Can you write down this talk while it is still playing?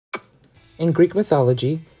In Greek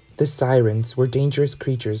mythology, the Sirens were dangerous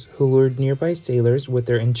creatures who lured nearby sailors with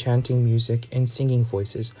their enchanting music and singing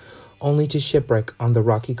voices, only to shipwreck on the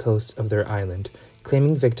rocky coast of their island,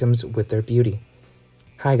 claiming victims with their beauty.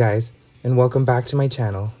 Hi guys, and welcome back to my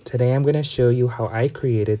channel. Today I'm going to show you how I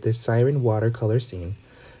created this siren watercolor scene,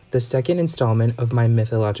 the second installment of my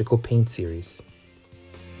Mythological Paints Series.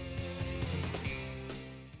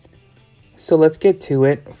 So let's get to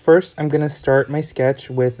it. First, I'm going to start my sketch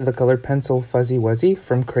with the colored pencil Fuzzy Wuzzy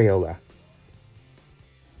from Crayola.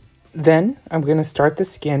 Then, I'm going to start the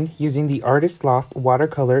skin using the Artist Loft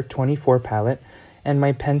Watercolor 24 palette and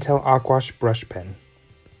my Pentel Aquash brush pen.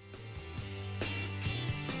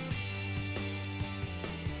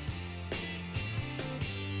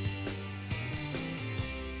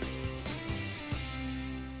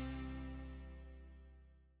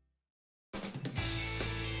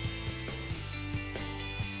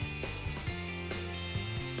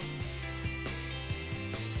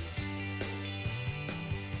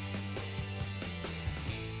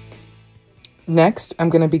 Next, I'm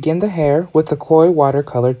going to begin the hair with the Koi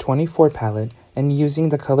Watercolor 24 palette, and using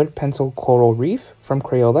the colored pencil Coral Reef from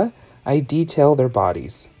Crayola, I detail their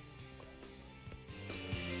bodies.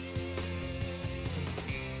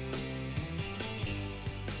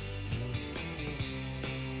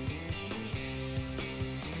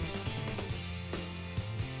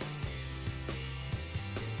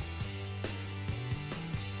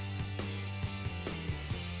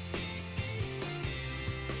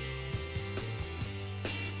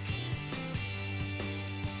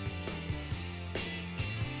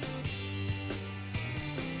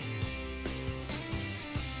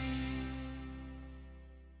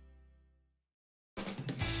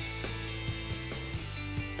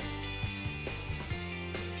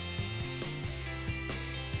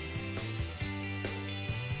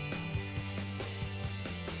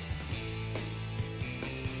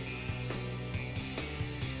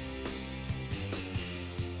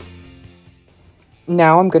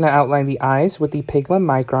 Now I'm going to outline the eyes with the Pigma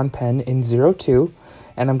Micron Pen in 02,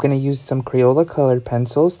 and I'm going to use some Crayola colored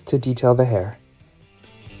pencils to detail the hair.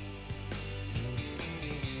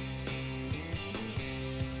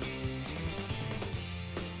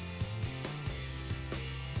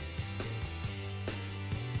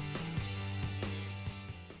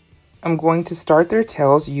 I'm going to start their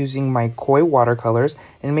tails using my Koi watercolors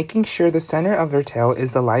and making sure the center of their tail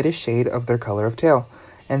is the lightest shade of their color of tail.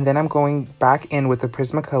 And then I'm going back in with the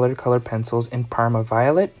Prismacolor colored pencils in Parma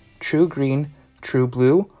Violet, True Green, True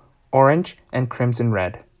Blue, Orange, and Crimson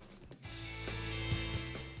Red.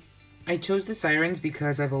 I chose the Sirens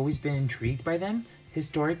because I've always been intrigued by them.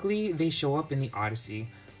 Historically, they show up in the Odyssey.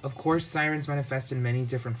 Of course, Sirens manifest in many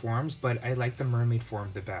different forms, but I like the mermaid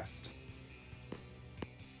form the best.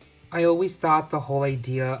 I always thought the whole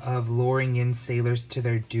idea of luring in sailors to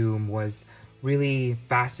their doom was really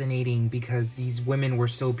fascinating because these women were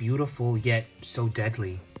so beautiful yet so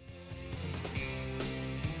deadly.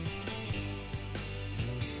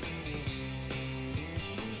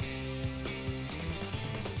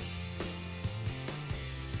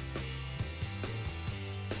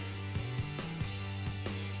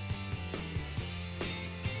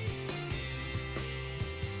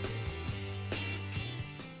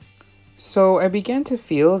 So I began to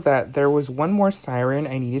feel that there was one more siren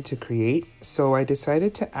I needed to create, so I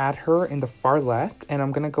decided to add her in the far left, and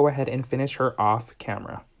I'm going to go ahead and finish her off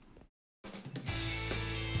camera.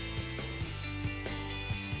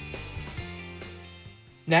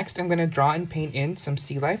 Next, I'm going to draw and paint in some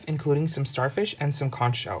sea life, including some starfish and some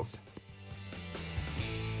conch shells.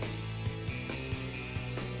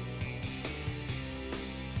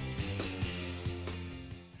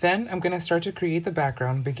 Then I'm going to start to create the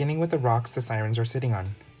background, beginning with the rocks the sirens are sitting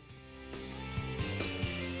on.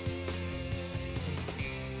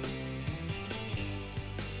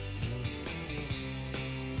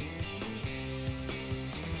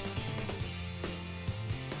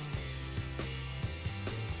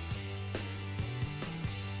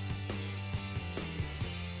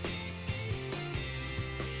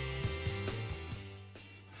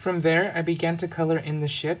 From there, I began to color in the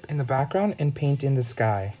ship in the background and paint in the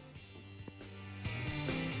sky.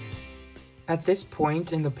 At this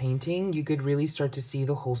point in the painting, you could really start to see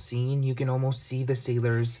the whole scene. You can almost see the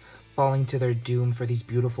sailors falling to their doom for these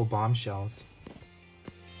beautiful bombshells.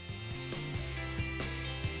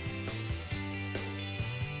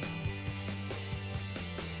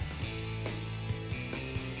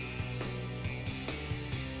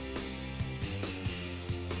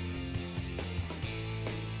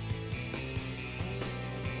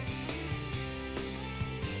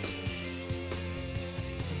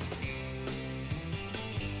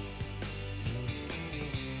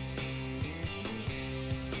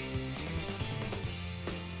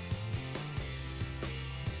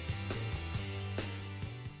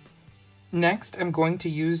 Next, I'm going to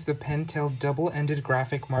use the Pentel double-ended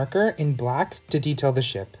graphic marker in black to detail the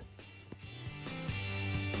ship.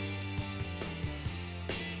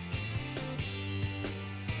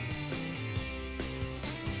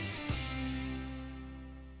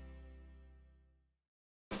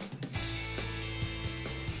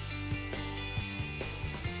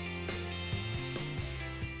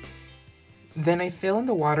 Then I fill in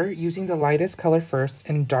the water using the lightest color first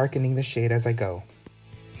and darkening the shade as I go.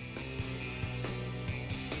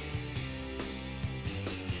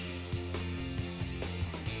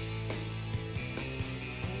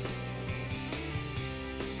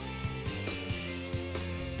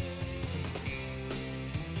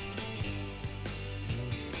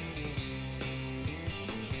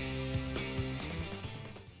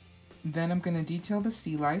 Then I'm going to detail the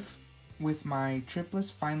sea life with my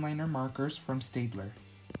tripless fine liner markers from Staedtler.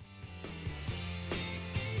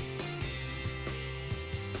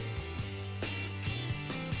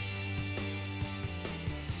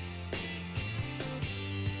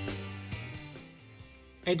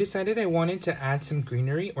 I decided I wanted to add some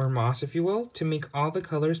greenery, or moss if you will, to make all the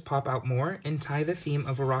colors pop out more and tie the theme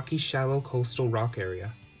of a rocky, shallow coastal rock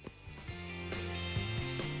area.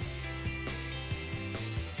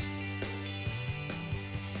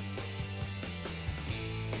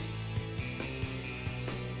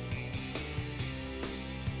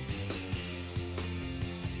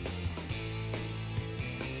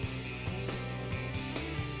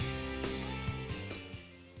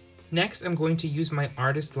 Next, I'm going to use my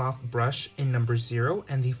Artist Loft brush in number 0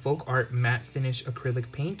 and the FolkArt matte finish acrylic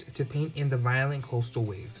paint to paint in the violent coastal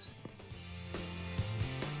waves.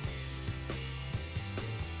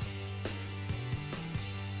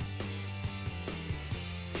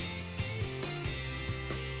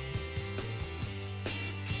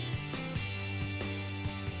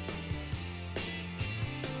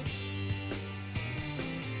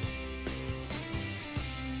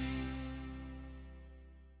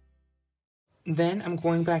 Then I'm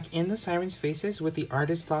going back in the Sirens' faces with the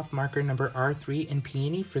Artist Loft marker number R3 in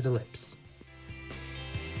Peony for the lips.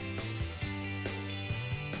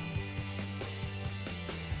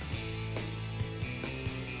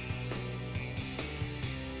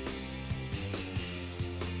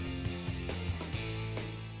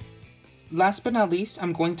 Last but not least,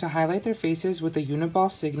 I'm going to highlight their faces with the Uniball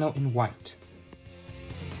Signo in white.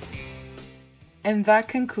 And that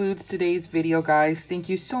concludes today's video, guys. Thank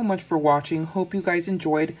you so much for watching. Hope you guys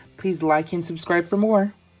enjoyed. Please like and subscribe for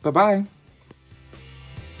more. Bye-bye.